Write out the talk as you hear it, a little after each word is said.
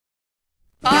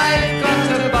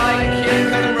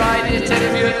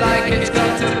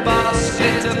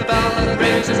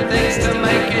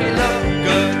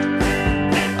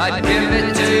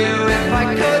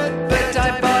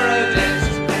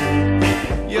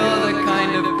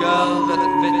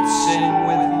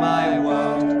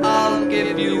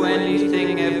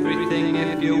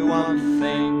one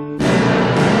thing.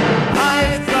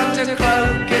 I've got a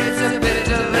cloak, it's a bit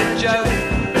of a joke.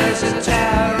 There's a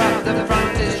tear up the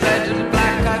front, it's red and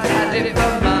black, I've had it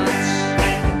for months.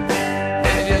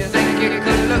 If you think it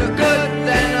could look good,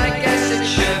 then I guess it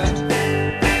should.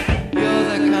 You're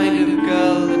the kind of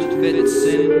girl that fits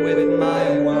in with my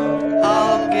world.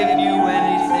 I'll give you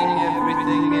anything,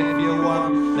 everything, if you're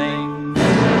one thing.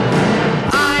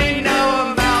 I know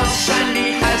a mouse and he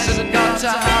hasn't got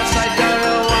a house. I don't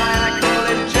know why I call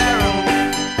him Gerald.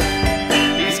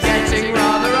 He's getting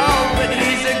rather old, but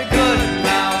he's a good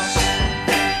mouse.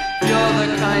 You're the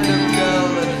kind of girl